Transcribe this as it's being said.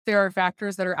There are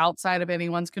factors that are outside of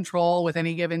anyone's control with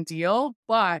any given deal.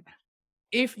 But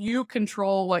if you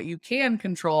control what you can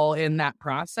control in that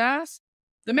process,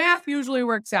 the math usually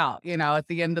works out, at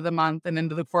the end of the month and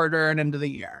into the quarter and into the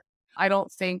year. I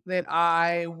don't think that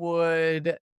I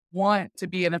would want to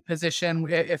be in a position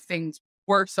if things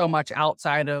were so much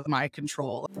outside of my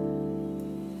control.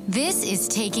 This is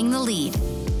Taking the Lead,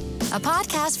 a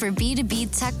podcast for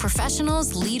B2B tech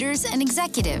professionals, leaders, and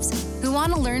executives who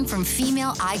want to learn from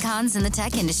female icons in the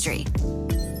tech industry.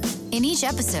 In each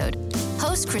episode,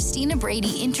 host Christina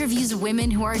Brady interviews women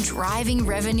who are driving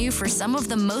revenue for some of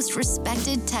the most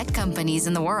respected tech companies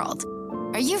in the world.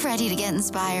 Are you ready to get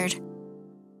inspired?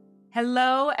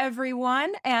 Hello,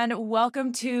 everyone, and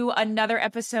welcome to another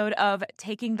episode of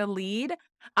Taking the Lead.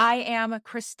 I am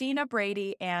Christina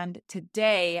Brady, and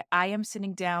today I am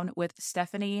sitting down with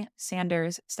Stephanie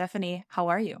Sanders. Stephanie, how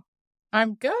are you?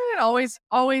 I'm good.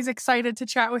 Always excited to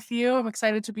chat with you. I'm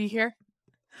excited to be here.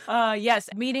 Yes,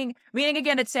 meeting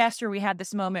again at SaaStr. We had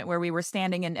this moment where we were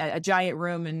standing in a giant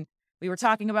room and we were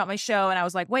talking about my show, and I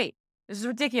was like, wait, this is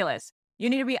ridiculous. You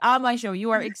need to be on my show.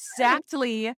 You are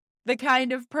exactly the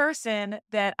kind of person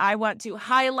that I want to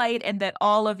highlight and that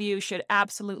all of you should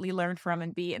absolutely learn from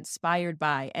and be inspired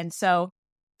by. And so,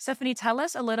 Stephanie, tell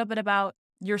us a little bit about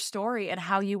your story and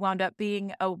how you wound up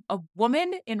being a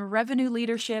woman in revenue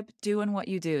leadership doing what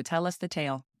you do. Tell us the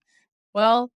tale.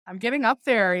 Well, I'm getting up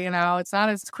there, it's not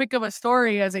as quick of a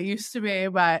story as it used to be,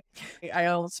 but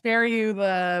I'll spare you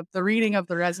the reading of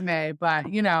the resume. But,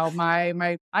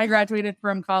 I graduated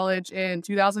from college in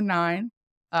 2009.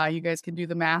 You guys can do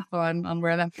the math on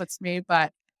where that puts me,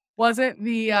 but wasn't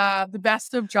the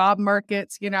best of job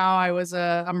markets. I was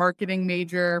a marketing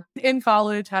major in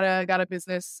college, got a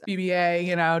business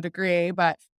BBA, degree,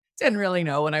 but didn't really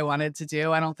know what I wanted to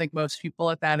do. I don't think most people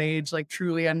at that age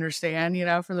truly understand,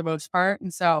 for the most part.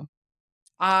 And so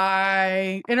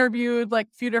I interviewed a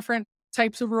few different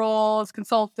types of roles,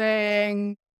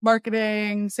 consulting,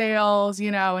 marketing, sales,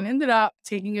 and ended up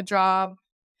taking a job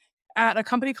at a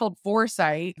company called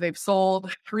Foresight. They've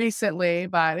sold recently,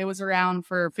 but it was around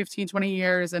for 15, 20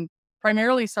 years and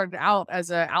primarily started out as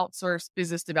an outsourced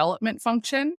business development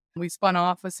function. We spun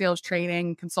off a sales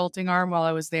training consulting arm while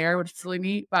I was there, which is really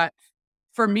neat. But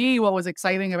for me, what was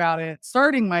exciting about it,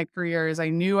 starting my career, is I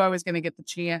knew I was going to get the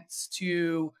chance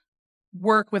to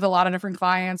work with a lot of different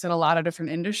clients in a lot of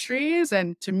different industries.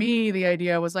 And to me, the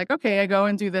idea was okay, I go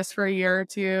and do this for a year or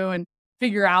two and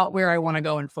figure out where I want to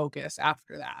go and focus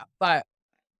after that. But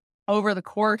over the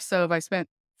course of, I spent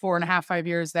 4.5, 5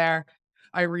 years there,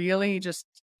 I really just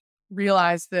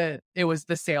realized that it was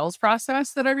the sales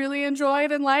process that I really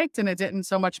enjoyed and liked. And it didn't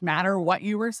so much matter what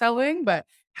you were selling, but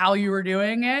how you were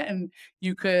doing it. And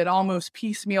you could almost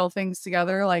piecemeal things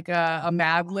together like a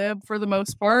Mad Lib for the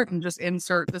most part and just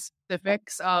insert the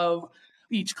specifics of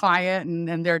each client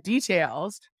and their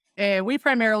details. And we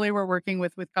primarily were working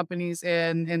with companies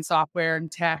in software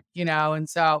and tech, and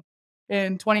so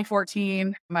in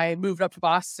 2014, I moved up to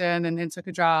Boston and took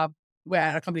a job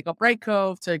at a company called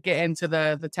Brightcove to get into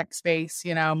the tech space,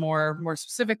 more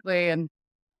specifically. And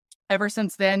ever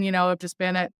since then, I've just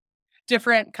been at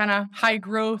different kind of high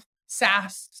growth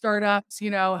SaaS startups,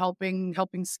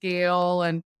 helping scale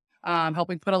and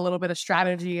helping put a little bit of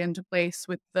strategy into place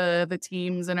with the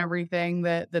teams and everything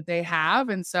that they have.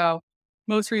 And so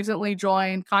most recently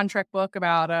joined Contract Book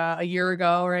about a year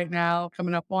ago right now,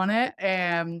 coming up on it.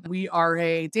 And we are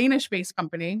a Danish-based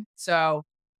company. So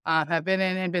have been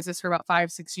in business for about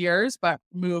 5-6 years, but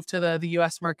moved to the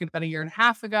US market about a year and a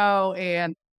half ago.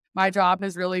 And my job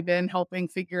has really been helping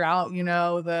figure out,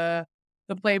 the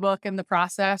playbook and the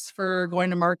process for going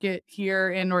to market here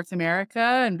in North America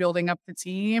and building up the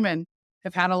team, and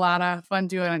have had a lot of fun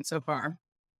doing it so far.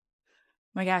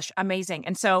 My gosh, amazing.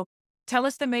 And so tell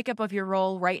us the makeup of your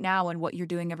role right now and what you're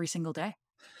doing every single day.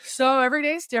 So every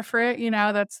day is different.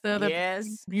 That's the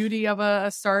Yes. beauty of a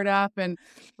startup. And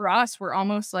for us, we're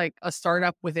almost like a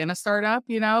startup within a startup.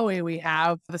 We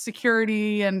have the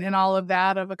security and all of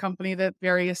that of a company that's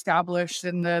very established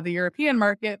in the European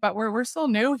market, but we're still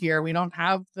new here. We don't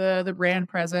have the brand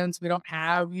presence. We don't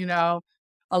have,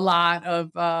 a lot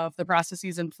of the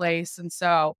processes in place. And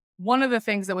so one of the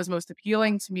things that was most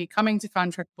appealing to me coming to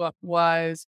Contract Book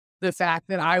was the fact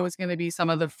that I was going to be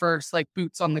some of the first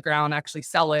boots on the ground actually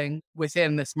selling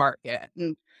within this market.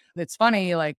 And it's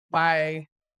funny, my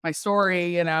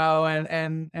story,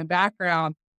 and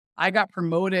background, I got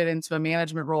promoted into a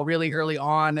management role really early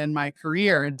on in my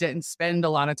career and didn't spend a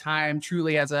lot of time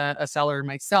truly as a seller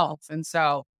myself. And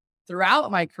so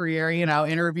throughout my career,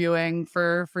 interviewing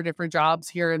for different jobs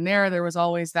here and there was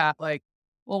always that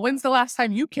well, when's the last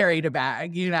time you carried a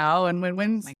bag,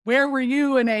 and where were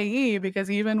you in AE? Because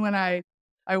even when I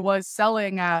was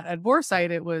selling at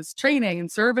Vorsight, it was training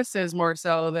and services more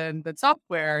so than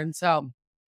software. And so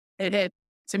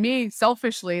to me,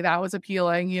 selfishly, that was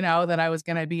appealing, that I was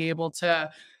going to be able to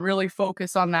really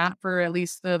focus on that for at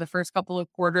least the first couple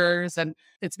of quarters. And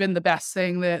it's been the best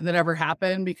thing that ever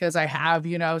happened because I have,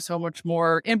 so much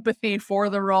more empathy for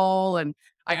the role. And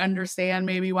I understand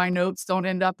maybe why notes don't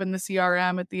end up in the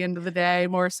CRM at the end of the day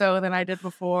more so than I did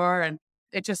before. And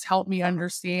it just helped me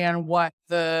understand what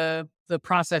the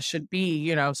process should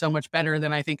be, so much better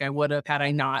than I think I would have had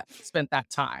I not spent that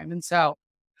time. And so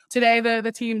today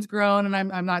the team's grown and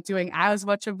I'm not doing as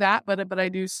much of that, but I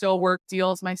do still work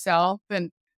deals myself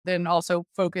and then also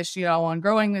focus, on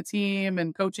growing the team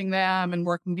and coaching them and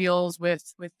working deals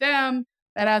with them.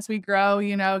 And as we grow,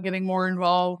 getting more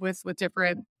involved with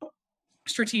different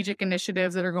strategic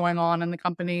initiatives that are going on in the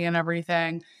company and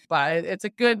everything. But it's a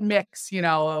good mix,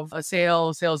 of a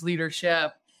sales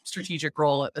leadership, strategic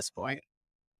role at this point.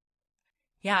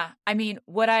 Yeah. I mean,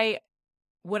 what I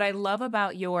love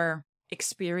about your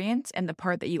experience and the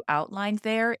part that you outlined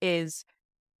there is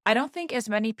I don't think as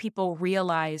many people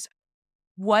realize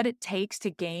what it takes to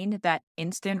gain that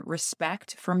instant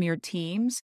respect from your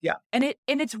teams. Yeah. And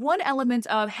it's one element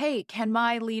of, hey, can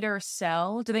my leader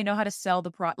sell? Do they know how to sell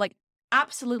the product? Like,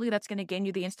 absolutely, that's going to gain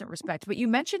you the instant respect. But you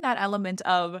mentioned that element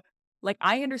of, like,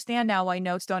 I understand now why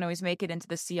notes don't always make it into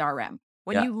the CRM.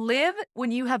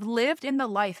 When you have lived in the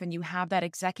life and you have that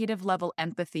executive level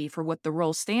empathy for what the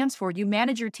role stands for, you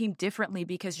manage your team differently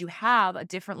because you have a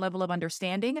different level of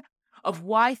understanding of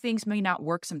why things may not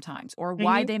work sometimes or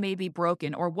why they may be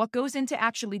broken or what goes into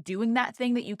actually doing that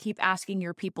thing that you keep asking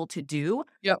your people to do.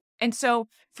 Yep. And so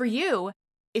for you,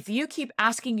 if you keep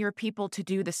asking your people to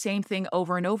do the same thing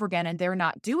over and over again and they're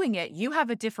not doing it, you have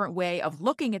a different way of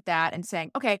looking at that and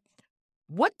saying, okay,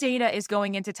 what data is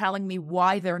going into telling me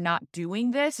why they're not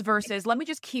doing this versus let me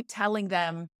just keep telling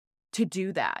them to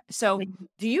do that. So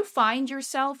do you find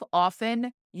yourself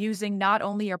often using not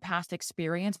only your past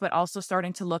experience, but also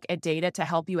starting to look at data to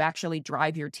help you actually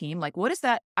drive your team? Like, what is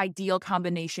that ideal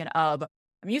combination of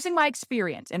I'm using my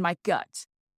experience and my gut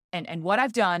and what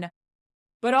I've done,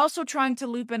 but also trying to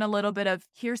loop in a little bit of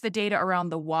here's the data around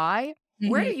the why.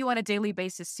 Where do you on a daily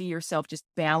basis see yourself just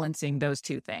balancing those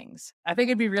two things? I think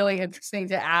it'd be really interesting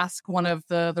to ask one of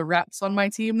the reps on my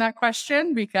team that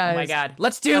question because... Oh my God,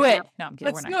 let's do it. No, I'm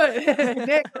kidding. Let's do it.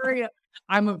 Nick, hurry up.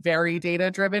 I'm a very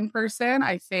data-driven person.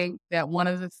 I think that one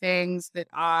of the things that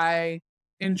I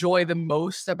enjoy the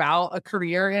most about a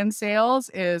career in sales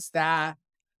is that,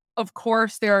 of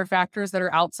course, there are factors that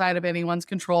are outside of anyone's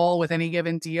control with any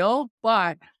given deal,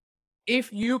 but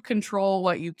if you control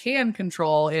what you can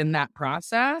control in that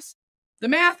process, the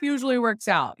math usually works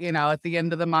out, at the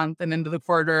end of the month and into the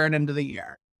quarter and into the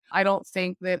year. I don't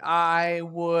think that I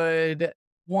would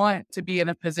want to be in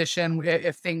a position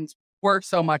if things were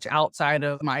so much outside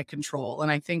of my control.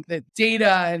 And I think that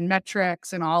data and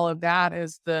metrics and all of that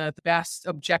is the best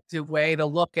objective way to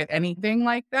look at anything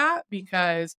like that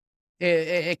because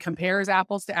it compares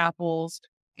apples to apples.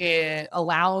 It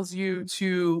allows you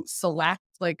to select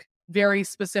very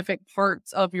specific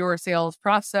parts of your sales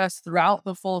process throughout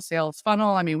the full sales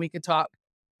funnel. I mean, we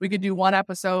could do one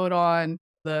episode on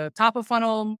the top of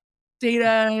funnel data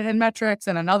and metrics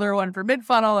and another one for mid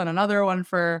funnel and another one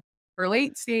for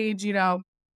late stage,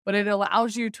 but it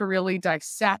allows you to really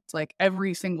dissect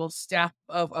every single step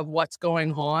of what's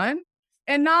going on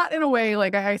and not in a way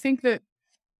I think that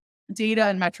data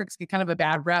and metrics get kind of a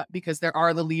bad rep because there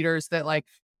are the leaders that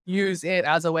use it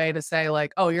as a way to say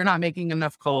oh, you're not making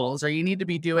enough calls or you need to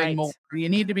be doing more, or you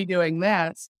need to be doing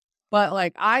this.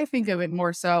 But I think of it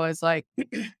more so as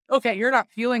okay, you're not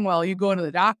feeling well. You go to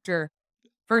the doctor.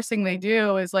 First thing they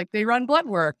do is they run blood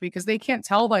work because they can't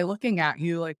tell by looking at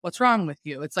you, what's wrong with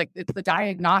you. It's it's the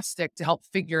diagnostic to help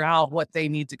figure out what they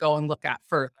need to go and look at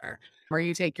further. Or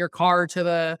you take your car to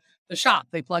the shop,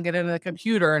 they plug it into the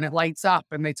computer and it lights up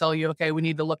and they tell you, okay, we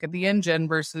need to look at the engine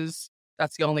versus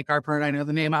that's the only car part I know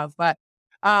the name of, but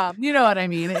you know what I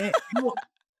mean?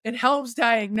 It helps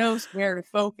diagnose where to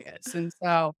focus. And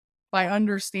so by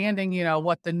understanding,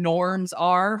 what the norms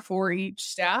are for each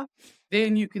step,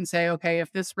 then you can say, okay,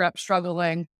 if this rep's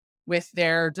struggling with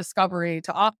their discovery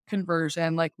to opt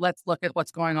conversion, let's look at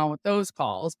what's going on with those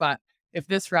calls. But if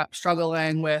this rep's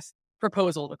struggling with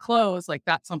proposal to close,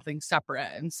 that's something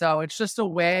separate. And so it's just a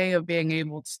way of being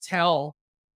able to tell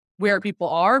where people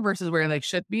are versus where they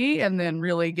should be, and then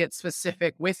really get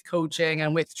specific with coaching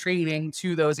and with training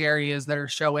to those areas that are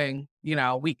showing,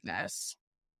 weakness.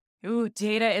 Ooh,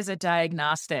 data is a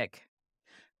diagnostic.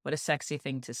 What a sexy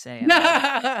thing to say.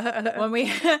 I love it. When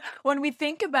we when we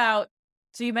think about,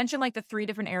 so you mentioned like the 3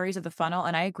 different areas of the funnel,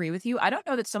 and I agree with you. I don't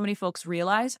know that so many folks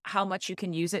realize how much you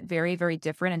can use it very, very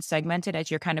different and segmented as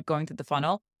you're kind of going through the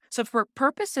funnel. So for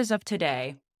purposes of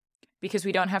today, because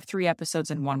we don't have 3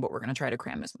 episodes in one, but we're going to try to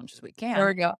cram as much as we There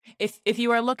we can. go. If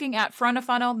you are looking at front of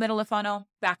funnel, middle of funnel,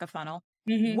 back of funnel,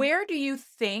 Mhm. where do you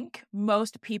think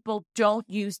most people don't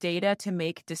use data to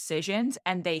make decisions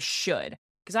and they should?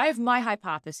 Because I have my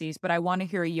hypotheses, but I want to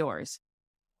hear yours.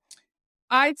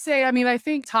 I'd say, I mean, I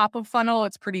think top of funnel,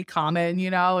 it's pretty common,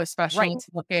 especially Right.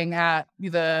 looking at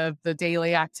the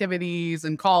daily activities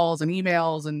and calls and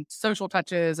emails and social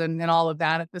touches and all of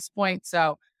that at this point.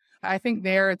 So I think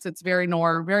there it's very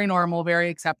very normal, very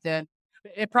accepted.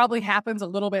 It probably happens a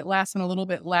little bit less and a little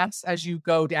bit less as you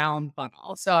go down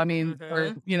funnel. So I mean,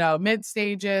 for mid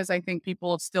stages, I think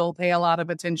people still pay a lot of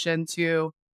attention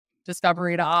to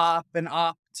discovery to op and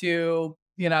op to,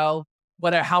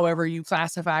 whatever, however you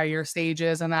classify your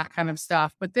stages and that kind of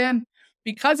stuff. But then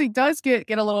because it does get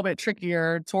a little bit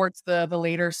trickier towards the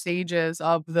later stages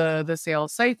of the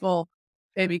sales cycle,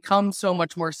 it becomes so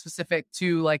much more specific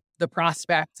to like the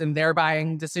prospect and their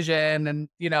buying decision and,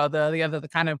 the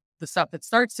kind of the stuff that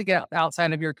starts to get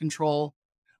outside of your control.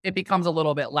 It becomes a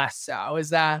little bit less so.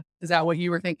 Is that what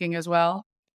you were thinking as well?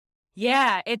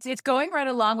 Yeah, it's going right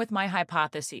along with my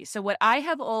hypothesis. So what I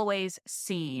have always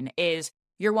seen is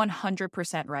you're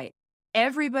 100% right.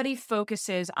 Everybody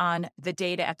focuses on the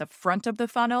data at the front of the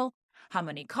funnel. How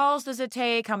many calls does it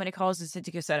take? How many calls does it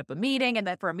take to set up a meeting? And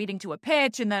then for a meeting to a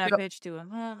pitch, and then a pitch to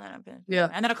a Yeah.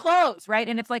 and then a close, right?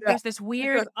 And it's like there's this It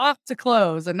weird goes off to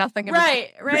close and nothing in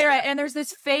right. And there's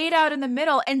this fade out in the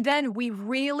middle. And then we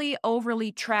really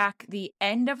overly track the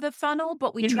end of the funnel,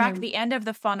 but we track the end of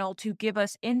the funnel to give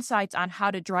us insights on how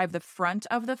to drive the front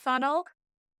of the funnel.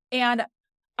 And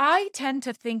I tend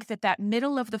to think that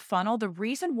middle of the funnel, the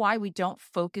reason why we don't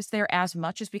focus there as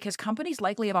much is because companies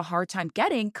likely have a hard time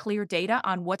getting clear data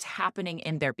on what's happening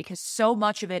in there because so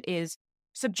much of it is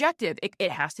subjective.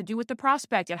 It has to do with the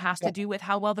prospect. It has to do with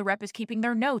how well the rep is keeping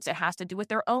their notes. It has to do with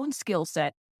their own skill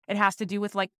set. It has to do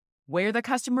with like where the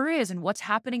customer is and what's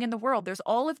happening in the world. There's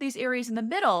all of these areas in the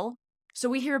middle. So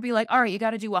we hear be like, all right, you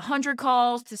got to do 100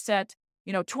 calls to set,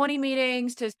 20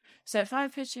 meetings to set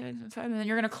 5 pitches, and then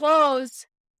you're going to close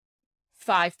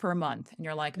 5 per month. And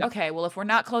you're like, okay, well, if we're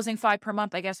not closing 5 per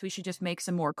month, I guess we should just make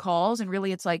some more calls. And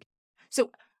really it's like, so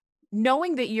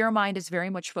knowing that your mind is very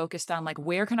much focused on like,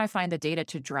 where can I find the data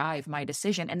to drive my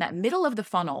decision? And that middle of the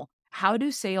funnel, how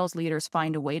do sales leaders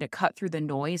find a way to cut through the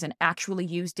noise and actually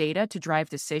use data to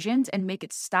drive decisions and make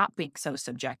it stop being so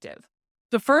subjective?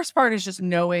 The first part is just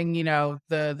knowing,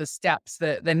 the steps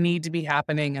that need to be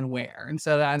happening and where. And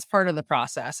so that's part of the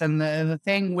process. And the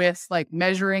thing with like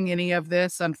measuring any of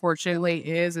this, unfortunately,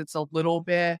 is it's a little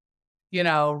bit,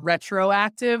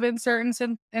 retroactive in certain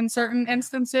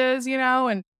instances,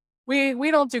 and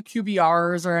we don't do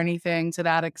QBRs or anything to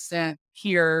that extent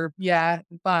here yet.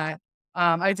 But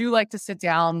I do like to sit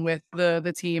down with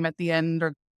the team at the end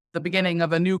or the beginning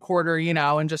of a new quarter,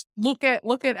 and just look at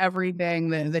everything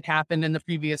that happened in the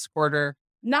previous quarter,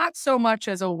 not so much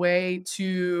as a way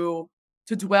to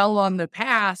dwell on the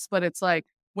past, but it's like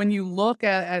when you look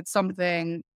at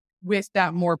something with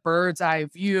that more bird's eye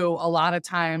view, a lot of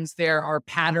times there are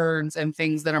patterns and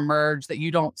things that emerge that you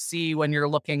don't see when you're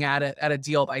looking at it at a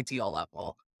deal by deal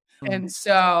level. And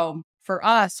so for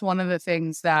us, one of the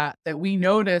things that we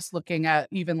noticed looking at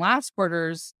even last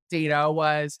quarter's data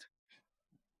was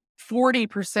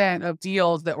 40% of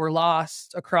deals that were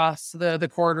lost across the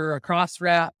quarter, across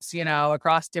reps,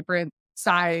 across different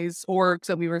size orgs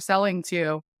that we were selling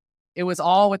to. It was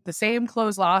all with the same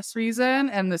close loss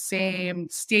reason and the same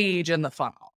stage in the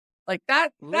funnel. Like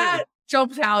that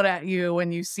jumps out at you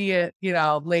when you see it,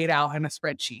 laid out in a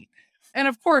spreadsheet. And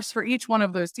of course, for each one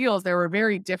of those deals, there were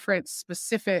very different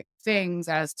specific things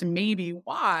as to maybe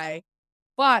why.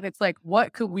 But it's like,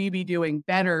 what could we be doing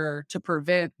better to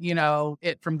prevent,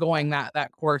 it from going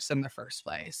that course in the first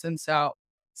place? And so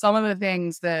some of the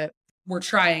things that we're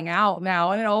trying out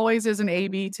now, and it always is an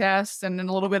A/B test and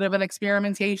a little bit of an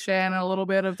experimentation and a little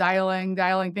bit of dialing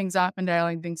things up and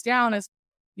dialing things down is,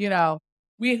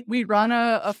 we run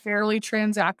a fairly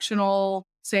transactional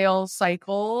sales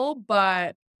cycle,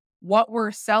 but what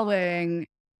we're selling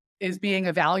is being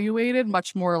evaluated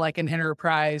much more like an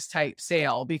enterprise type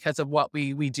sale because of what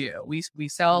we do. We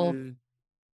sell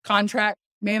contract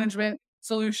management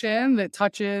solution that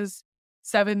touches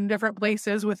 7 different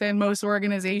places within most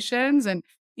organizations. And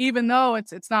even though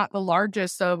it's not the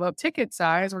largest of ticket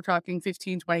size, we're talking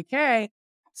 15, 20K,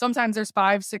 sometimes there's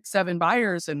 5, 6, 7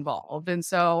 buyers involved. And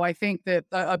so I think that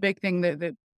a big thing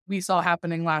that we saw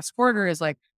happening last quarter is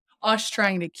like us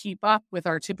trying to keep up with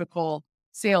our typical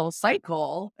sales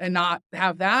cycle and not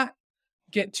have that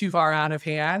get too far out of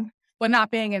hand, but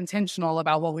not being intentional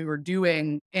about what we were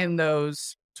doing in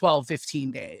those 12,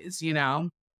 15 days,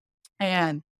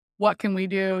 and what can we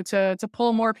do to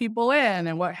pull more people in,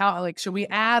 and how should we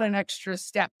add an extra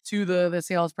step to the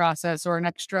sales process, or an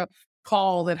extra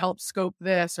call that helps scope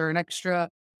this, or an extra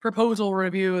proposal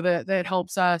review that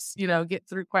helps us, get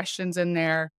through questions in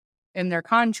their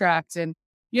contracts. And,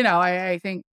 I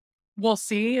think we'll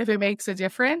see if it makes a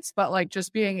difference, but like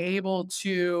just being able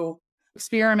to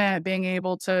experiment, being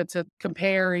able to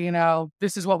compare,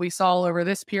 this is what we saw over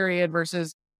this period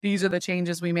versus these are the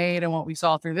changes we made and what we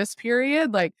saw through this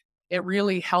period. Like, it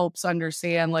really helps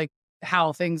understand like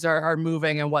how things are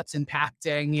moving and what's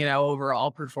impacting,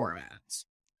 overall performance.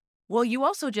 Well, you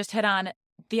also just hit on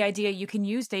the idea you can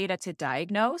use data to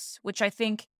diagnose, which I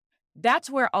think that's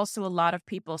where also a lot of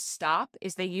people stop,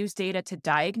 is they use data to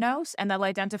diagnose, and they'll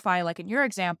identify, like in your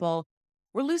example,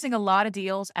 we're losing a lot of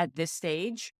deals at this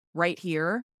stage right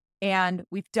here, and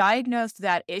we've diagnosed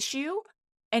that issue.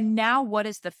 And now what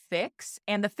is the fix?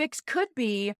 And the fix could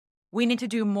be, we need to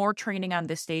do more training on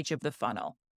this stage of the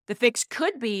funnel. The fix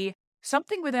could be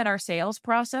something within our sales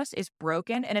process is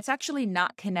broken and it's actually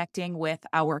not connecting with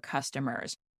our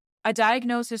customers. A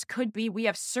diagnosis could be, we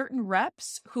have certain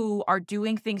reps who are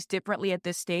doing things differently at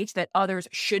this stage that others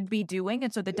should be doing.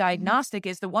 And so the diagnostic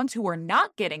is the ones who are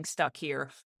not getting stuck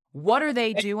here. What are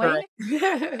they doing?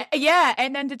 Yeah.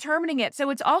 And then determining it.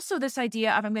 So it's also this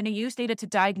idea of, I'm going to use data to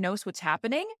diagnose what's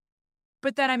happening,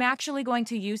 but then I'm actually going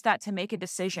to use that to make a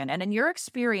decision. And in your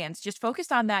experience, just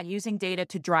focused on that, using data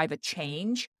to drive a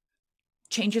change.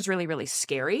 Change is really, really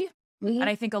scary. And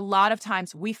I think a lot of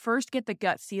times we first get the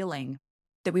gut feeling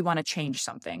that we want to change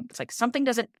something. It's like something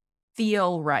doesn't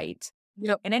feel right.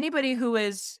 Yep. And anybody who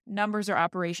is numbers or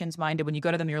operations minded, when you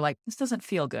go to them, you're like, this doesn't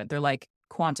feel good. They're like,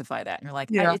 quantify that. And you're like,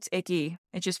 it's icky.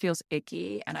 It just feels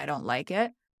icky and I don't like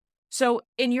it. So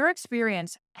in your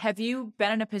experience, have you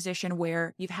been in a position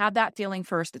where you've had that feeling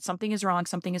first that something is wrong,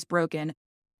 something is broken?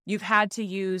 You've had to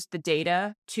use the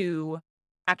data to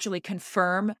actually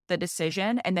confirm the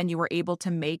decision, and then you were able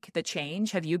to make the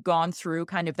change? Have you gone through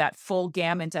kind of that full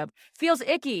gamut of feels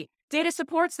icky, data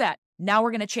supports that, now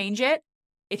we're going to change it?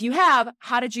 If you have,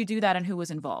 how did you do that and who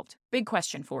was involved? Big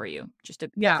question for you. Just a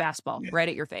fastball right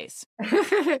at your face.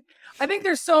 I think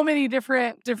there's so many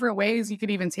different ways you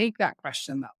could even take that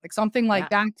question, though. Like something like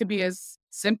that could be as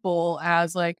simple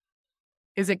as like,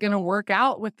 is it going to work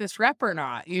out with this rep or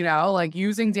not? Like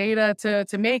using data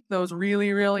to make those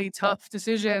really, really tough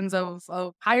decisions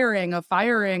of hiring, of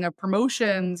firing, of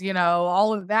promotions,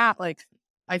 all of that. Like,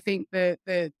 I think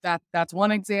that's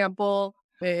one example.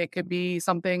 It could be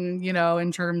something,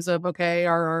 in terms of, okay,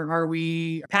 are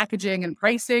we packaging and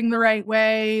pricing the right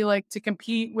way, like to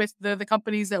compete with the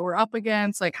companies that we're up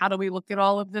against? Like, how do we look at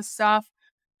all of this stuff?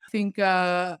 I think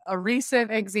a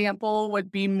recent example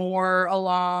would be more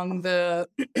along the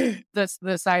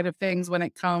side of things when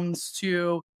it comes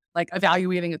to like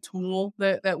evaluating a tool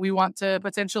that we want to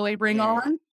potentially bring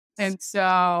on. And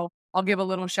so I'll give a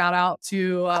little shout out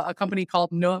to a company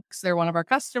called Nooks. They're one of our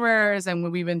customers,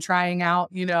 and we've been trying out,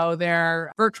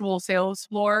 their virtual sales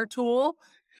floor tool,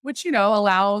 which,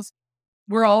 allows,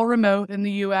 we're all remote in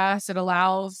the US. It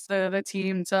allows the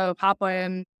team to pop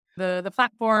in the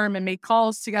platform and make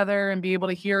calls together and be able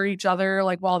to hear each other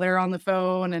like while they're on the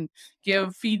phone and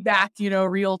give feedback,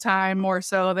 real time, more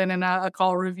so than in a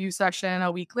call review session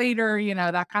a week later,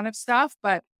 that kind of stuff.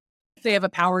 But they have a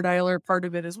power dialer part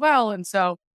of it as well. And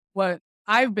so what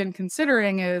I've been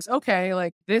considering is, okay,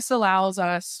 like this allows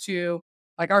us to,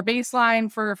 like, our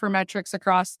baseline for metrics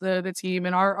across the team,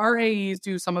 and our AEs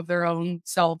do some of their own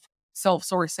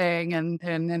self-sourcing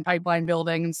and pipeline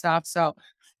building and stuff. So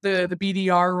the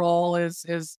BDR role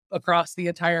is across the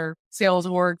entire sales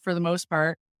org for the most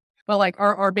part. But like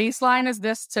our baseline is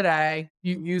this today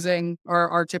using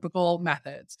our typical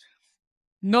methods.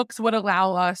 Nooks would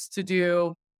allow us to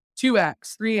do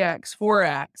 2x, 3x,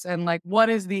 4x, and like what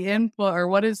is the input or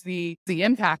what is the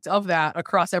impact of that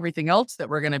across everything else that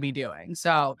we're going to be doing.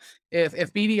 So if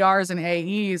BDRs and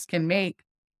AEs can make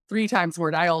 3 times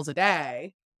more dials a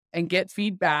day and get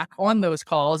feedback on those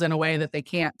calls in a way that they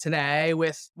can't today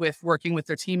with working with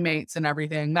their teammates and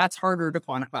everything, that's harder to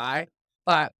quantify.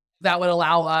 But that would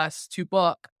allow us to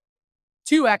book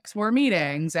 2x more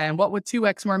meetings. And what would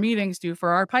 2x more meetings do for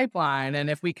our pipeline? And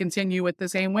if we continue with the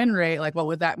same win rate, like what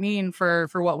would that mean for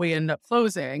what we end up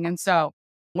closing? And so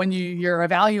when you're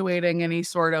evaluating any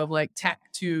sort of like tech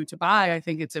to buy, I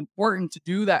think it's important to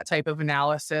do that type of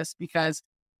analysis because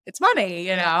it's money,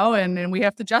 and we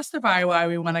have to justify why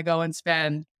we want to go and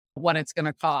spend what it's going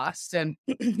to cost. And,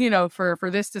 for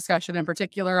this discussion in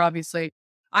particular, obviously,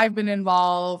 I've been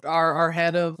involved. Our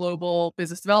head of global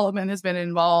business development has been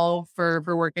involved for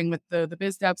working with the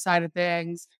biz dev side of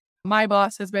things. My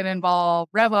boss has been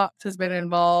involved. RevOps has been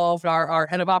involved. Our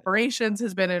head of operations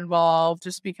has been involved,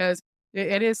 just because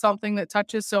it is something that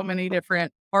touches so many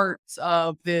different parts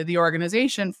of the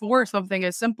organization, for something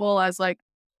as simple as like,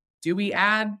 do we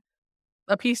add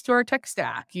a piece to our tech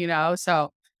stack?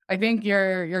 So I think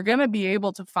you're going to be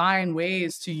able to find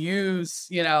ways to use,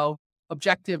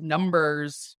 objective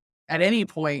numbers at any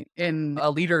point in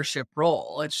a leadership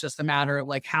role. It's just a matter of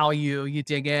like how you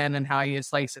dig in and how you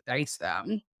slice and dice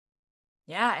them.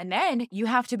 Yeah. And then you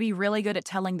have to be really good at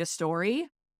telling the story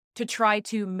to try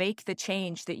to make the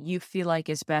change that you feel like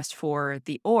is best for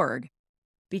the org.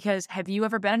 Because have you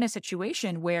ever been in a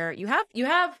situation where you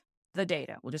have the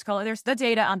data? We'll just call it, there's the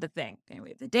data on the thing.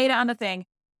 Anyway, the data on the thing,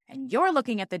 and you're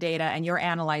looking at the data and you're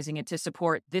analyzing it to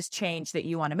support this change that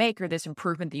you want to make, or this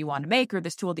improvement that you want to make, or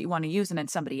this tool that you want to use. And then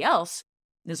somebody else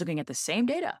is looking at the same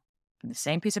data and the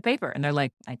same piece of paper. And they're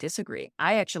like, I disagree.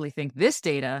 I actually think this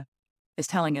data is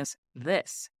telling us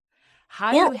this.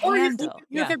 How do you handle?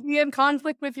 You could be in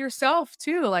conflict with yourself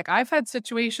too. Like I've had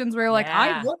situations where like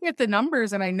I look at the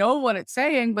numbers and I know what it's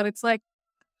saying, but it's like,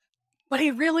 but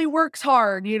he really works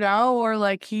hard, or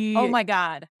like oh my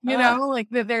God, like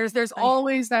there's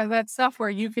always that stuff where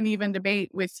you can even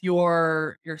debate with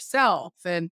yourself.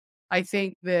 And I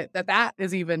think that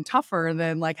is even tougher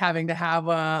than like having to have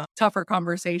a tougher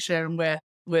conversation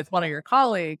with one of your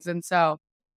colleagues. And so,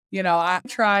 I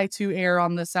try to err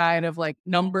on the side of like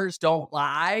numbers don't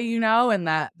lie, and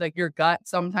that like your gut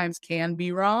sometimes can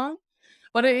be wrong.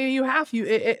 But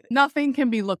nothing can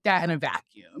be looked at in a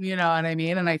vacuum, you know what I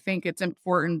mean? And I think it's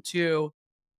important to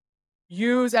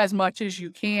use as much as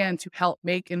you can to help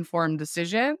make informed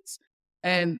decisions.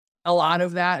 And a lot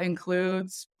of that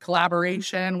includes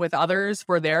collaboration with others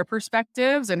for their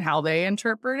perspectives and how they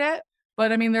interpret it.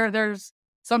 But I mean, there's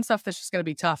some stuff that's just going to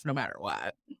be tough no matter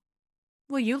what.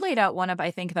 Well, you laid out one of,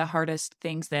 I think, the hardest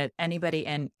things that anybody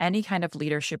in any kind of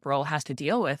leadership role has to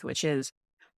deal with, which is,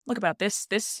 look about this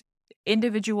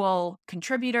individual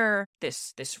contributor,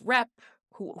 this rep,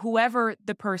 whoever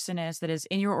the person is that is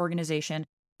in your organization,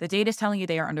 the data is telling you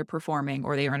they are underperforming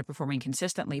or they are underperforming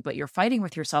consistently, but you're fighting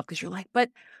with yourself because you're like, but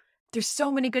there's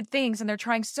so many good things and they're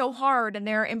trying so hard and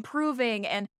they're improving.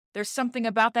 And there's something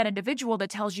about that individual that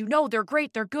tells you, no, they're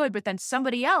great, they're good. But then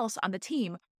somebody else on the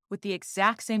team with the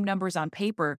exact same numbers on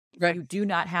paper, right, you do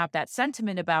not have that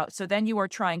sentiment about. So then you are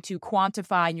trying to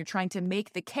quantify and you're trying to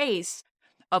make the case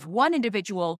of one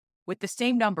individual with the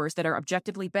same numbers that are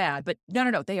objectively bad, but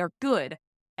no, they are good.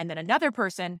 And then another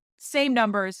person, same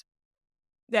numbers,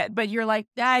 but you're like,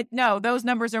 no, those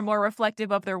numbers are more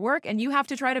reflective of their work. And you have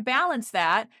to try to balance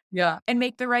that and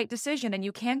make the right decision. And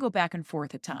you can go back and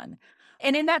forth a ton.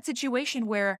 And in that situation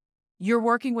where you're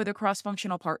working with a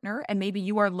cross-functional partner and maybe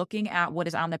you are looking at what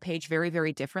is on the page very,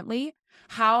 very differently,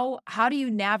 how do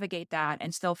you navigate that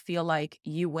and still feel like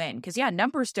you win? Because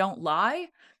numbers don't lie,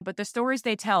 but the stories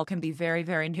they tell can be very,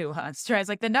 very nuanced. Right? It's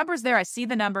like the number's there. I see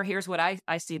the number. Here's what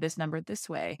I see this number this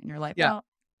way. And you're like, well,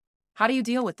 how do you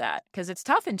deal with that? Because it's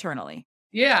tough internally.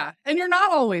 Yeah. And you're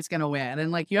not always going to win.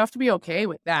 And like, you have to be okay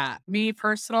with that. Me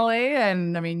personally,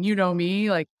 and I mean,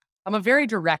 me, like, I'm a very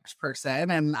direct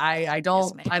person and I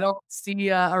don't see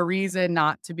a reason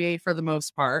not to be for the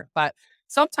most part, but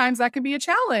sometimes that can be a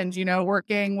challenge,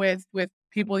 working with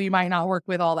people you might not work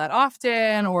with all that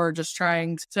often, or just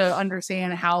trying to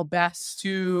understand how best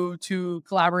to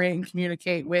collaborate and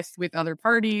communicate with other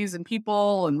parties and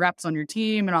people and reps on your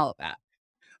team and all of that.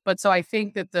 But so I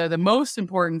think that the most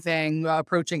important thing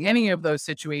approaching any of those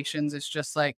situations is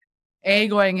just like,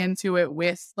 going into it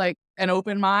with like an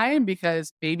open mind,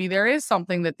 because maybe there is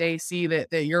something that they see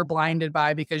that you're blinded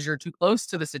by because you're too close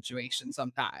to the situation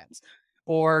sometimes.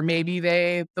 Or maybe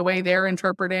the way they're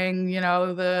interpreting,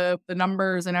 the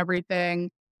numbers and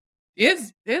everything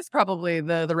is probably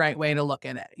the right way to look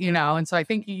at it, And so I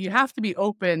think you have to be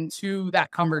open to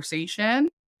that conversation.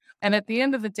 And at the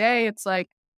end of the day, it's like,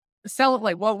 sell it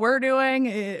like what we're doing.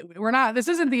 This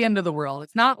isn't the end of the world.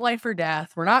 It's not life or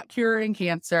death. We're not curing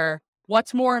cancer.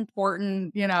 What's more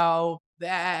important,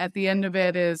 at the end of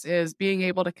it is being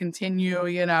able to continue,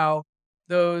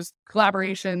 those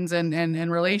collaborations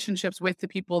and relationships with the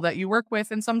people that you work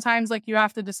with. And sometimes like you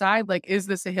have to decide, like, is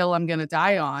this a hill I'm going to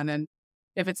die on? And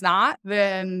if it's not,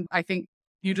 then I think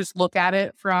you just look at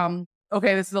it from,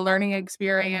 okay, this is a learning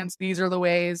experience. These are the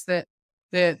ways that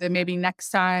maybe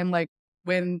next time, like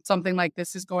when something like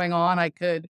this is going on, I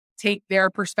could take their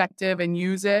perspective and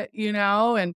use it,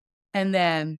 and and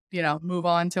then, move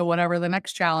on to whatever the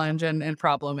next challenge and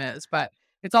problem is. But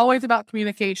it's always about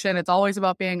communication. It's always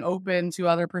about being open to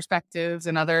other perspectives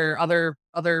and other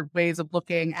ways of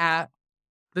looking at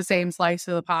the same slice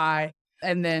of the pie,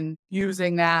 and then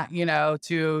using that,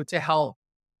 to help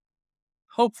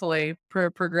hopefully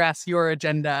progress your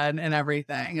agenda and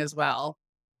everything as well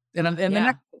in the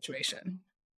next situation.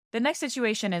 The next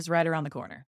situation is right around the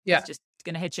corner. Yeah. It's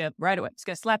going to hit you right away. It's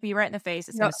going to slap you right in the face.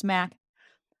 It's going to smack.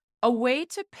 A way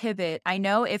to pivot. I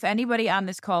know if anybody on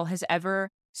this call has ever,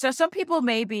 so some people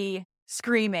may be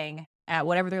screaming at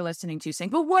whatever they're listening to saying,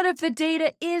 but what if the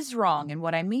data is wrong? And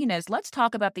what I mean is, let's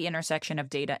talk about the intersection of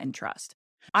data and trust.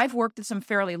 I've worked at some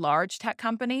fairly large tech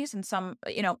companies and some,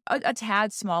 a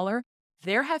tad smaller.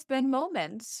 There have been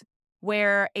moments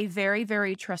where a very,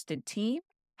 very trusted team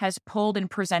has pulled and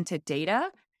presented data,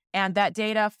 and that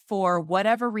data, for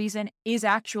whatever reason, is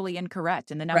actually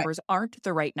incorrect, and the numbers aren't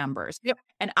the right numbers. Yep.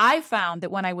 And I found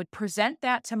that when I would present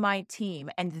that to my team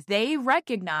and they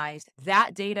recognized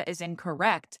that data is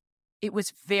incorrect, it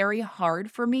was very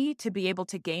hard for me to be able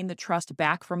to gain the trust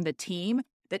back from the team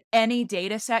that any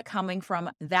data set coming from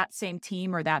that same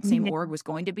team or that same org was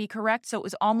going to be correct. So it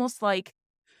was almost like,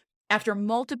 after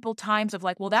multiple times of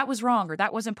like, well, that was wrong or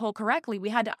that wasn't pulled correctly, we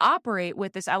had to operate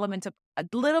with this element of a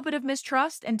little bit of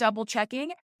mistrust and double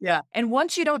checking. Yeah. And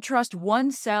once you don't trust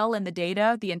one cell in the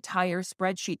data, the entire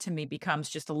spreadsheet to me becomes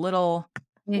just a little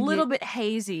bit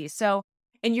hazy. So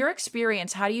in your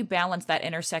experience, how do you balance that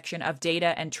intersection of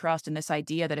data and trust and this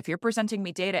idea that if you're presenting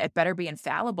me data, it better be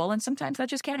infallible? And sometimes that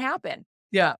just can't happen.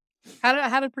 Yeah.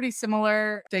 Had a pretty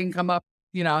similar thing come up,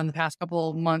 in the past couple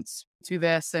of months to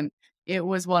this. And it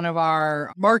was one of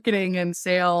our marketing and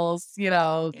sales,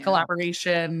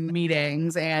 collaboration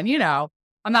meetings. And,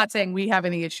 I'm not saying we have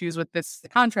any issues with this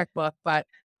contract book, but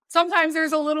sometimes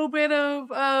there's a little bit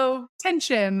of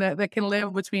tension that can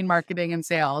live between marketing and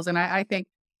sales. And I think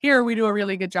here we do a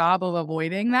really good job of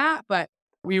avoiding that. But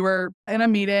we were in a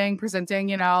meeting presenting,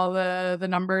 the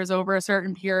numbers over a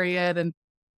certain period. And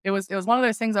it was one of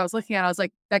those things I was looking at. I was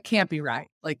like, that can't be right.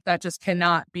 Like, that just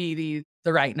cannot be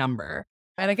the right number.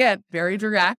 And again, very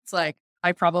direct. Like,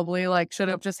 I probably should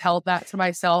have just held that to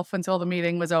myself until the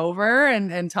meeting was over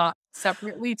and talked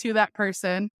separately to that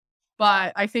person.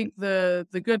 But I think the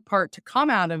good part to come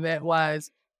out of it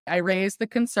was I raised the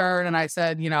concern and I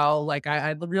said,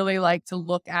 I'd really like to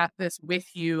look at this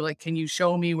with you. Like, can you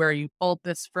show me where you pulled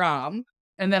this from?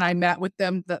 And then I met with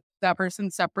them, that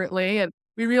person separately, and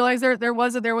we realized there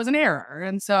was an error.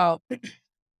 And so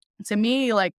to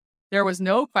me, there was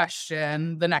no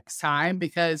question the next time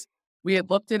because we had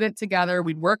looked at it together.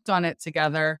 We'd worked on it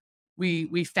together.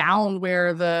 We found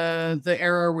where the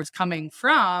error was coming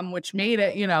from, which made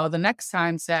it, the next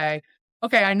time say,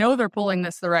 okay, I know they're pulling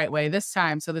this the right way this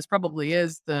time. So this probably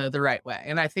is the right way.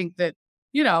 And I think that,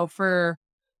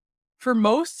 for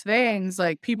most things,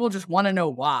 people just want to know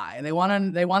why. They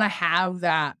want to have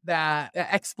that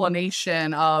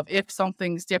explanation of if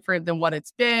something's different than what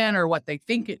it's been or what they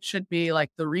think it should be,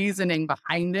 the reasoning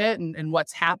behind it and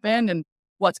what's happened and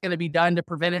what's going to be done to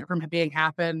prevent it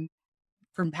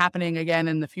from happening again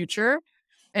in the future.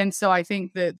 And so I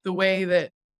think that the way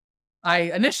that I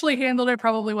initially handled it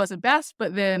probably wasn't best,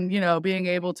 but then, being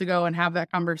able to go and have that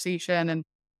conversation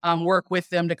and work with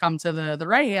them to come to the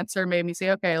right answer made me say,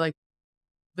 okay,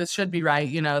 this should be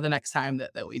right, the next time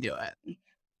that we do it.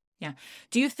 Yeah.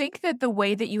 Do you think that the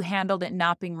way that you handled it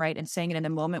not being right and saying it in the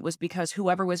moment was because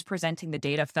whoever was presenting the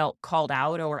data felt called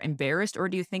out or embarrassed? Or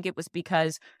do you think it was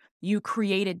because you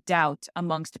created doubt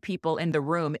amongst people in the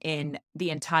room in the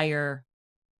entire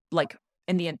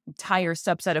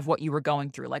subset of what you were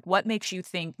going through? What makes you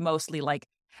think mostly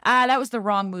that was the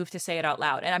wrong move to say it out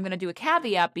loud? And I'm going to do a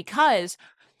caveat because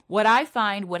what I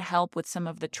find would help with some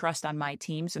of the trust on my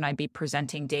teams when I'd be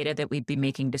presenting data that we'd be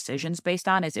making decisions based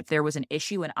on is if there was an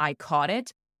issue and I caught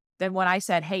it, then when I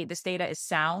said, hey, this data is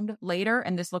sound later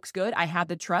and this looks good, I had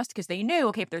the trust because they knew,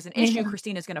 okay, if there's an issue,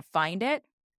 Christina's going to find it.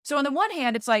 So on the one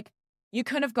hand, it's you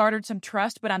could have garnered some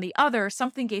trust, but on the other,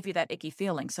 something gave you that icky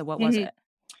feeling. So what was it?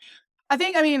 I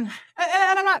think, and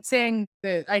I'm not saying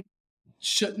that I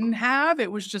shouldn't have.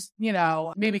 It was just,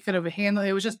 maybe could have handled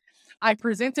it. Was just, I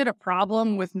presented a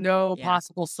problem with no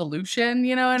possible solution,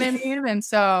 you know what I mean? And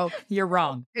so you're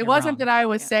wrong. It wasn't that I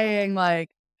was saying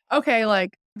okay,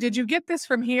 did you get this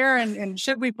from here? And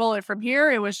should we pull it from here?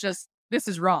 It was just, this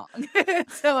is wrong.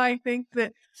 So I think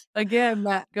that, again,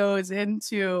 that goes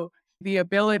into the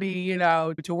ability,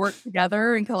 to work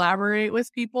together and collaborate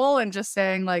with people and just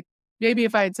saying maybe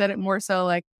if I had said it more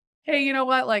so hey, you know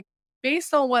what,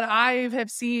 based on what I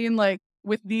have seen,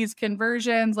 with these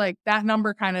conversions, like that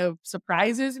number kind of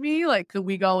surprises me. Like, could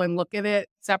we go and look at it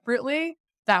separately?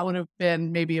 That would have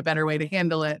been maybe a better way to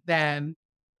handle it than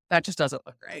that just doesn't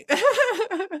look right.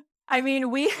 I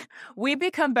mean, we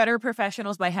become better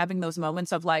professionals by having those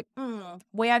moments of like,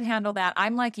 way I'd handle that.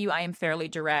 I'm like you, I am fairly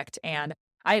direct, and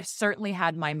I have certainly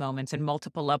had my moments and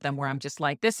multiple of them where I'm just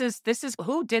like, this is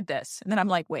who did this? And then I'm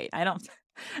like, wait, I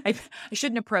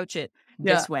shouldn't approach it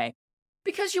this way.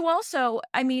 Because you also,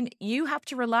 I mean, you have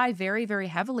to rely very, very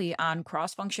heavily on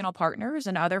cross-functional partners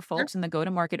and other folks in the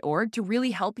go-to-market org to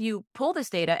really help you pull this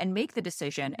data and make the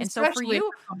decision. And so for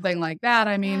you, something like that,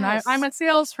 I mean, I'm a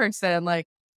salesperson. Like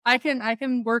I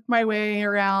can work my way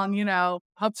around,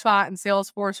 HubSpot and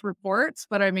Salesforce reports,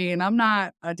 but I mean, I'm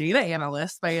not a data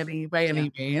analyst by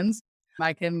any means.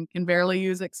 I can barely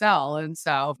use Excel. And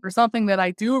so for something that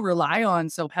I do rely on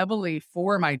so heavily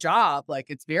for my job, like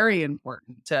it's very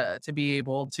important to be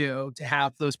able to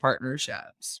have those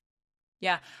partnerships.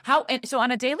 Yeah. And so on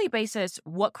a daily basis,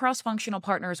 what cross-functional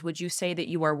partners would you say that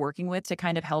you are working with to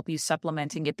kind of help you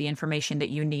supplement and get the information that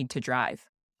you need to drive?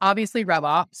 Obviously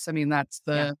RevOps. I mean, that's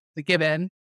the given.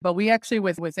 But we actually,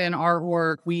 within our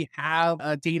org, we have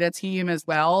a data team as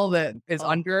well that is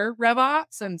under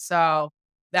RevOps. And so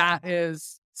that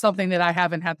is something that I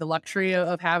haven't had the luxury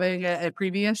of having at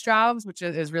previous jobs, which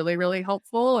is really, really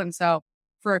helpful. And so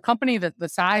for a company that the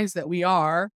size that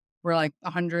we're like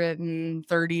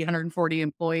 130, 140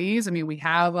 employees. I mean, we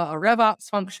have a RevOps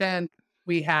function,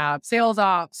 we have sales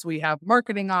ops, we have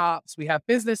marketing ops, we have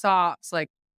business ops. Like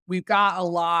we've got a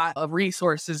lot of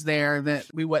resources there that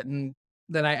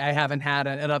I haven't had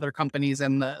at other companies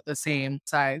in the same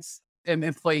size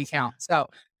employee count. So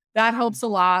that helps a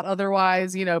lot.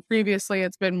 Otherwise, previously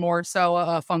it's been more so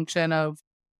a function of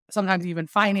sometimes even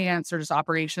finance or just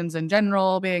operations in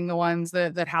general being the ones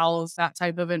that house that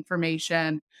type of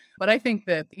information. But I think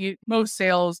that most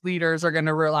sales leaders are going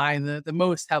to rely the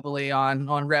most heavily on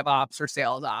RevOps or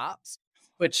sales ops,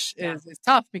 which is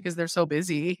tough because they're so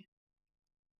busy.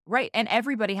 Right. And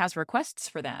everybody has requests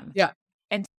for them. Yeah.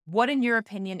 And what, in your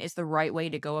opinion, is the right way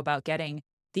to go about getting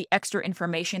the extra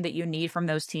information that you need from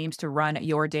those teams to run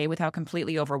your day without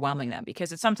completely overwhelming them?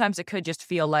 Because sometimes it could just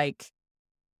feel like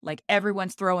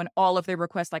everyone's throwing all of their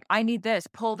requests, like, I need this,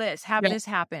 pull this, have this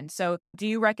happen. So do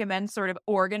you recommend sort of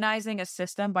organizing a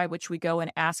system by which we go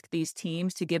and ask these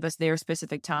teams to give us their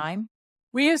specific time?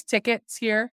 We use tickets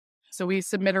here. So we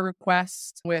submit a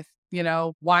request with,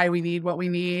 why we need what we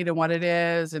need and what it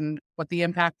is and what the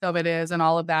impact of it is and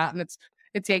all of that. And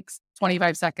it takes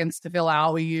 25 seconds to fill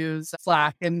out. We use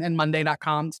Slack and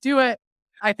Monday.com to do it.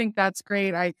 I think that's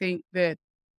great. I think that,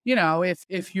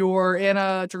 if you're in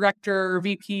a director or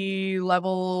VP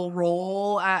level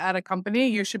role at a company,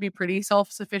 you should be pretty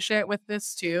self-sufficient with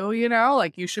this too.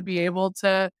 Like you should be able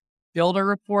to build a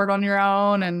report on your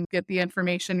own and get the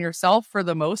information yourself for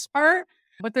the most part.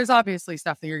 But there's obviously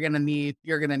stuff that you're going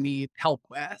to need help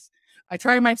with. I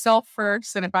try myself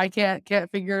first. And if I can't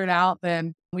figure it out,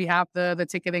 then we have the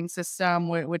ticketing system,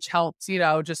 which helps,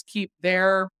 just keep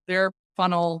their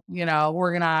funnel,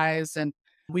 organized, and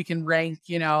we can rank,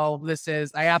 I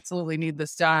absolutely need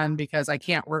this done because I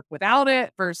can't work without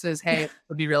it versus, hey, it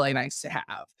would be really nice to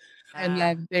have. And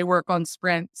then they work on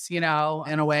sprints, in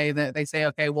a way that they say,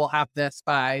 okay, we'll have this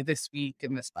by this week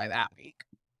and this by that week.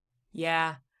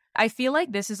 Yeah. I feel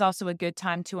like this is also a good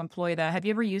time to employ have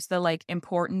you ever used the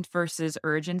important versus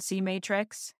urgency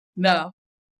matrix? No.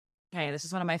 Okay, this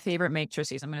is one of my favorite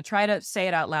matrices. I'm going to try to say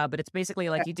it out loud, but it's basically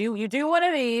like you do one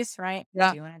of these, right?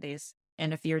 Yeah. You do one of these.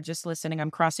 And if you're just listening,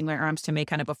 I'm crossing my arms to make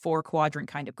kind of a 4-quadrant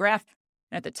kind of graph.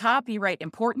 And at the top, you write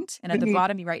important. And at the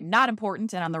bottom, you write not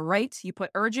important. And on the right, you put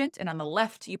urgent. And on the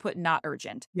left, you put not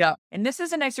urgent. Yeah. And this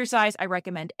is an exercise I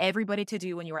recommend everybody to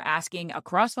do when you are asking a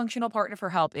cross-functional partner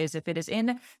for help is if it is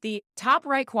in the top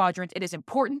right quadrant, it is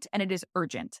important and it is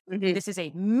urgent. Mm-hmm. This is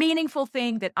a meaningful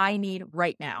thing that I need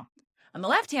right now. On the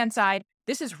left-hand side,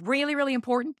 this is really, really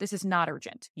important. This is not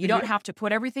urgent. You don't have to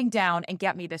put everything down and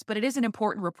get me this, but it is an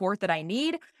important report that I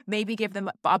need. Maybe give them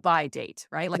a buy date,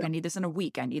 right? Like I need this in a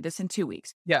week. I need this in 2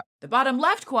 weeks. Yeah. The bottom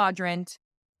left quadrant,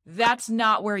 that's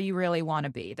not where you really want to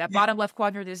be. That bottom left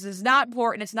quadrant, this is not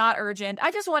important. It's not urgent.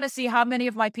 I just want to see how many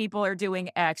of my people are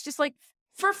doing X, just like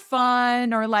for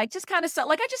fun or just kind of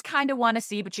I just kind of want to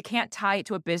see, but you can't tie it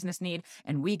to a business need.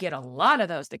 And we get a lot of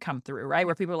those that come through, right?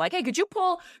 Where people are like, hey, could you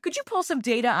pull some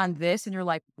data on this? And you're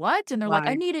like, what? And they're like,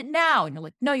 I need it now. And you're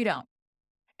like, no, you don't.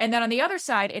 And then on the other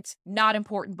side, it's not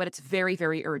important, but it's very,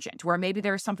 very urgent, where maybe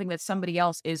there's something that somebody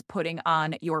else is putting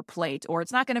on your plate, or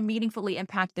it's not going to meaningfully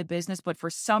impact the business, but for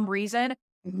some reason,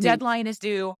 deadline is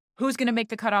due. who's going to make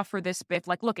the cutoff for this bit?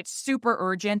 Like, look, it's super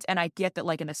urgent. And I get that,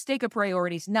 like, in the stake of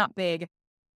priorities, not big.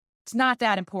 It's not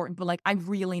that important, but like, I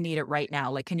really need it right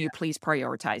now. Like, can you please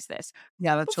prioritize this?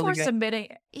 Yeah, that's Before really good.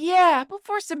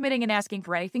 submitting and asking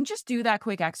for anything, just do that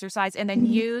quick exercise and then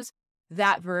use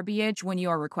that verbiage when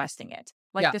you are requesting it.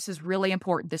 Like, this is really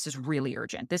important. This is really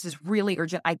urgent. This is really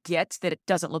urgent. I get that it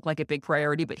doesn't look like a big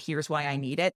priority, but here's why I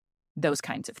need it. Those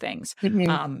kinds of things.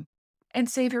 And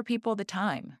save your people the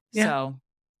time. Yeah. So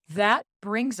that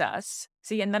brings us,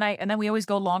 and then we always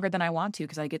go longer than I want to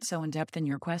because I get so in depth in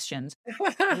your questions.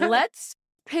 Let's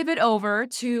pivot over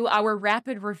to our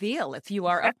rapid reveal if you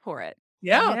are up for it.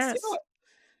 Yeah. Let's do it.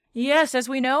 Yes, as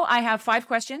we know, I have 5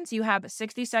 questions. You have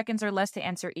 60 seconds or less to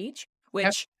answer each,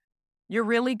 which you're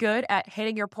really good at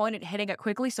hitting your point and hitting it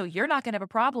quickly. So you're not going to have a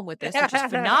problem with this, which is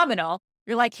phenomenal.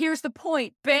 You're like, here's the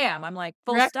point. Bam. I'm like,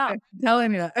 full stop. I'm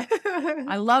telling you.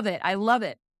 I love it. I love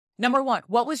it. Number 1,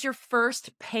 what was your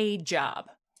first paid job?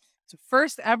 So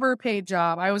first ever paid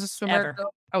job. I was a swimmer.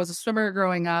 I was a swimmer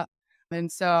growing up.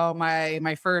 And so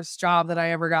my first job that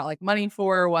I ever got like money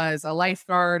for was a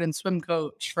lifeguard and swim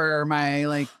coach for my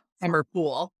like summer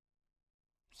pool.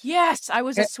 Yes, I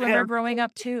was a swimmer growing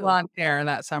up too. Blonde hair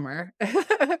that summer.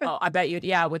 Oh, I bet you.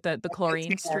 Yeah, with the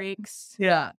chlorine streaks.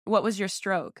 Yeah. What was your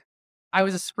stroke? I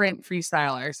was a sprint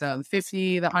freestyler. So the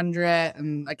 50, the 100,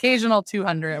 and occasional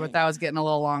 200, but that was getting a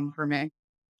little long for me.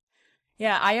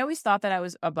 Yeah, I always thought that I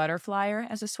was a butterflyer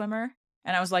as a swimmer.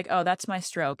 And I was like, oh, that's my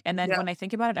stroke. And then when I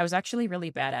think about it, I was actually really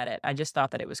bad at it. I just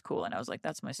thought that it was cool. And I was like,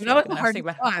 that's my stroke. You know what the hard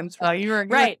times. You were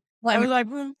right. I was like,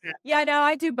 yeah, no,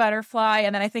 I do butterfly.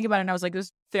 And then I think about it and I was like, this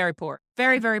is very poor.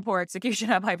 Very, very poor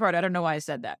execution on my part. I don't know why I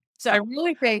said that. So I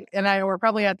really think, and we're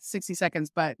probably at 60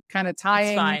 seconds, but kind of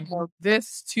tying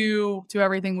this to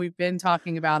everything we've been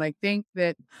talking about, I think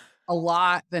that a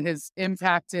lot that has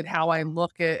impacted how I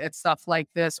look at stuff like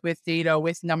this with data,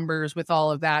 with numbers, with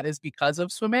all of that is because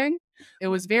of swimming. It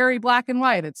was very black and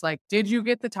white. It's like, did you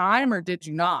get the time or did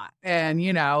you not? And,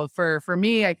 you know, for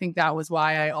me, I think that was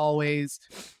why I always,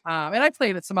 and I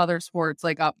played at some other sports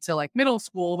like up to like middle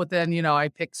school, but then, you know, I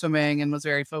picked swimming and was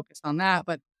very focused on that.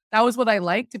 But that was what I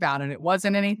liked about it. It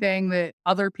wasn't anything that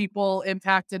other people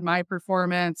impacted my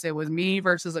performance. It was me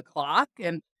versus a clock.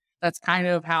 And that's kind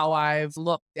of how I've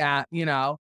looked at, you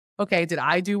know, okay, did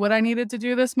I do what I needed to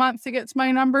do this month to get to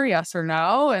my number? Yes or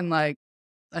no? And like,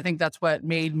 I think that's what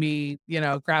made me, you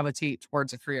know, gravitate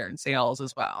towards a career in sales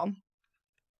as well.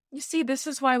 You see, this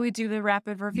is why we do the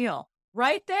rapid reveal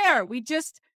right there. We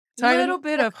just a little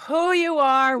bit of who you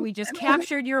are. We just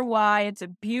captured your why. It's a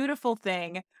beautiful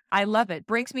thing. I love it.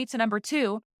 Brings me to number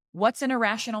 2. What's an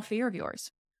irrational fear of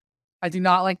yours? I do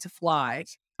not like to fly.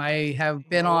 I have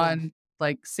been on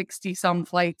like 60 some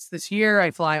flights this year. I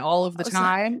fly all of the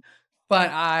time, but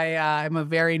I'm a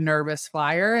very nervous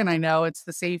flyer and I know it's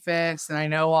the safest and I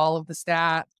know all of the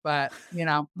stats, but you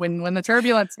know, when the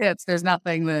turbulence hits, there's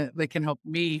nothing that can help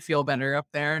me feel better up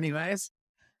there anyways.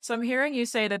 So I'm hearing you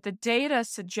say that the data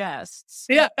suggests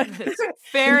it's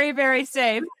very, very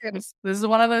safe. This is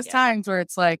one of those times where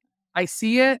it's like, I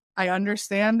see it, I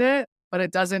understand it, but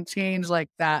it doesn't change like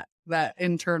that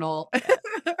internal.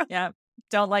 Yeah.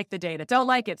 Don't like the data. Don't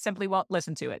like it. Simply won't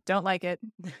listen to it. Don't like it.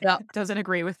 Yeah. Doesn't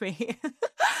agree with me.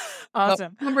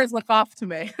 Awesome. The numbers look off to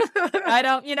me. I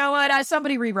don't, you know what?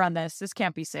 Somebody rerun this. This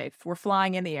can't be safe. We're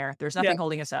flying in the air. There's nothing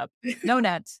holding us up. No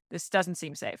nets. This doesn't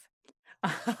seem safe.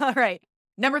 All right.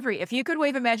 Number 3, if you could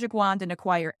wave a magic wand and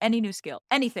acquire any new skill,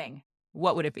 anything,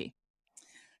 what would it be?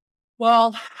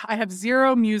 Well, I have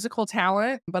zero musical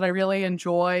talent, but I really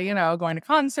enjoy, you know, going to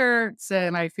concerts.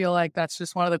 And I feel like that's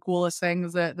just one of the coolest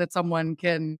things that someone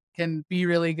can be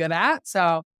really good at.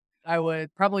 So I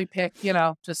would probably pick, you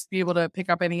know, just be able to pick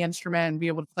up any instrument and be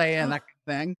able to play it and that kind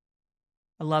of thing.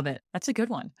 I love it. That's a good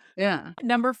one. Yeah.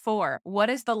 Number 4, what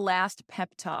is the last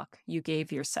pep talk you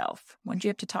gave yourself? When did you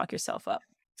have to talk yourself up?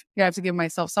 Yeah, I have to give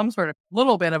myself some sort of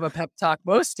little bit of a pep talk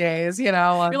most days, you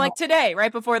know. You're like today,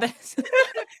 right before this.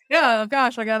 Yeah,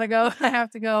 gosh, I gotta go. I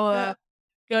have to go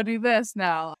do this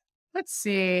now. Let's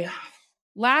see.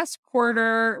 Last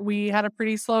quarter, we had a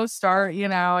pretty slow start. You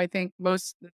know, I think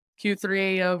most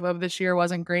Q3 of this year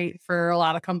wasn't great for a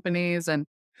lot of companies, and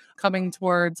coming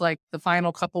towards like the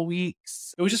final couple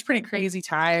weeks, it was just pretty crazy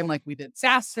time. Like we did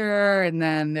SaaStr, and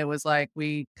then it was like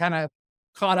we kind of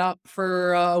caught up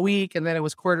for a week, and then it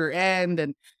was quarter end,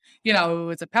 and you know, it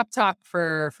was a pep talk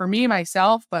for me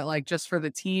myself, but like just for the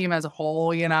team as a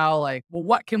whole, you know, like, well,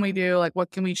 what can we do? Like,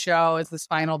 what can we show as this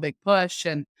final big push?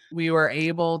 And we were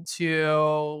able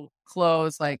to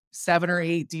close like 7 or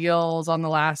 8 deals on the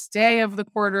last day of the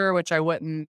quarter, which I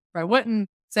wouldn't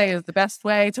say is the best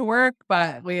way to work,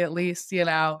 but we at least,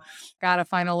 got to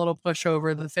find a little push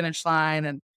over the finish line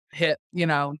and hit,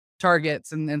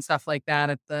 targets and stuff like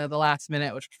that at the last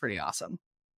minute, which was pretty awesome.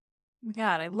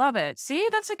 God, I love it. See,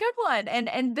 that's a good one.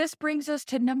 And this brings us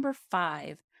to number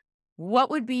 5.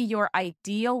 What would be your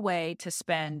ideal way to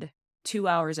spend 2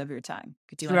 hours of your time?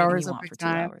 Could do 2 anything hours you of want your for 2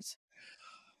 time. hours.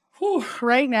 Whew,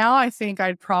 right now, I think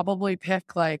I'd probably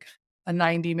pick like a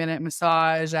 90-minute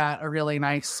massage at a really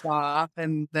nice spa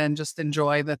and then just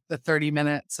enjoy the 30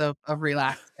 minutes of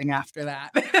relaxing after that.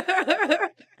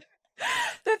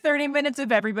 The 30 minutes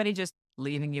of everybody just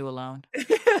leaving you alone.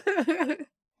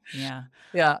 Yeah.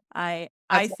 Yeah. I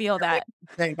That's feel that.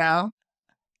 right now.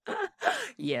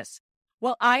 Yes.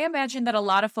 Well, I imagine that a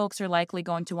lot of folks are likely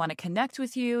going to want to connect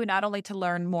with you, not only to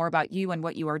learn more about you and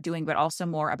what you are doing, but also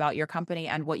more about your company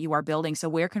and what you are building. So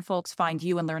where can folks find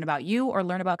you and learn about you or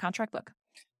learn about Contract Book?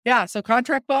 Yeah. So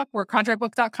Contract Book, we're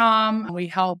contractbook.com. We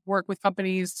help work with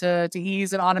companies to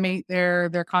ease and automate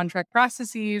their contract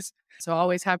processes. So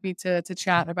always happy to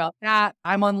chat about that.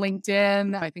 I'm on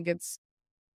LinkedIn. I think it's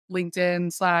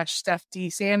LinkedIn/Steph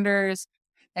D. Sanders.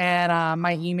 And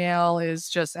my email is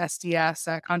just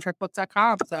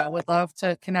sds@contractbook.com. So I would love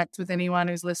to connect with anyone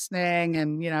who's listening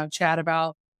and, chat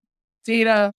about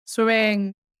data,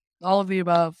 swimming, all of the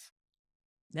above.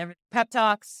 Pep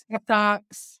talks,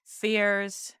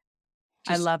 fears.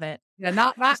 I Just- love it. Yeah,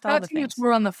 not Just all the too much things.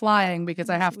 more on the flying because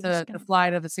I have We're just to gonna-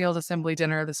 fly to the sales assembly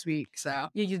dinner this week. So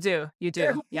You do.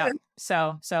 Yeah.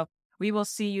 So we will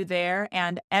see you there.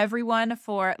 And everyone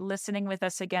for listening with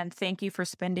us again, thank you for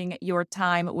spending your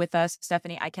time with us.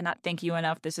 Stephanie, I cannot thank you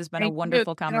enough. This has been Thank a you.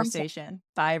 wonderful conversation.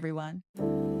 Bye, everyone.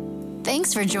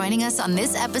 Thanks for joining us on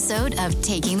this episode of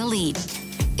Taking the Lead.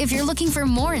 If you're looking for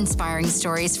more inspiring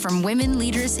stories from women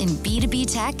leaders in B2B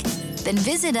tech, then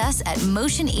visit us at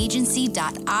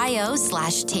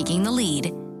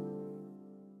motionagency.io/takingthelead.